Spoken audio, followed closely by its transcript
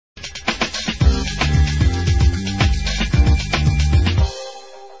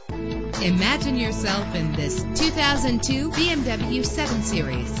Imagine yourself in this 2002 BMW 7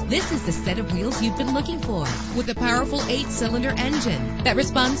 Series. This is the set of wheels you've been looking for, with a powerful 8-cylinder engine that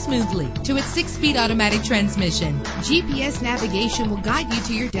responds smoothly to its 6-speed automatic transmission. GPS navigation will guide you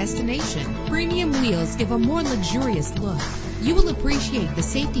to your destination. Premium wheels give a more luxurious look. You will appreciate the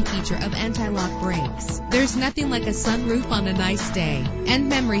safety feature of anti-lock brakes. There's nothing like a sunroof on a nice day, and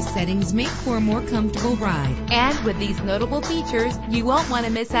memory settings make for a more comfortable ride. And with these notable features, you won't want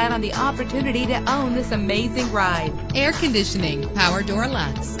to miss out on the opportunity to own this amazing ride. Air conditioning, power door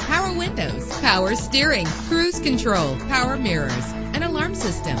locks, power windows, power steering, cruise control, power mirrors, an alarm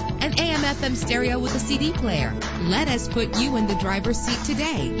system, an AM/FM stereo with a CD player. Let us put you in the driver's seat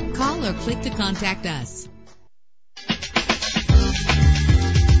today. Call or click to contact us.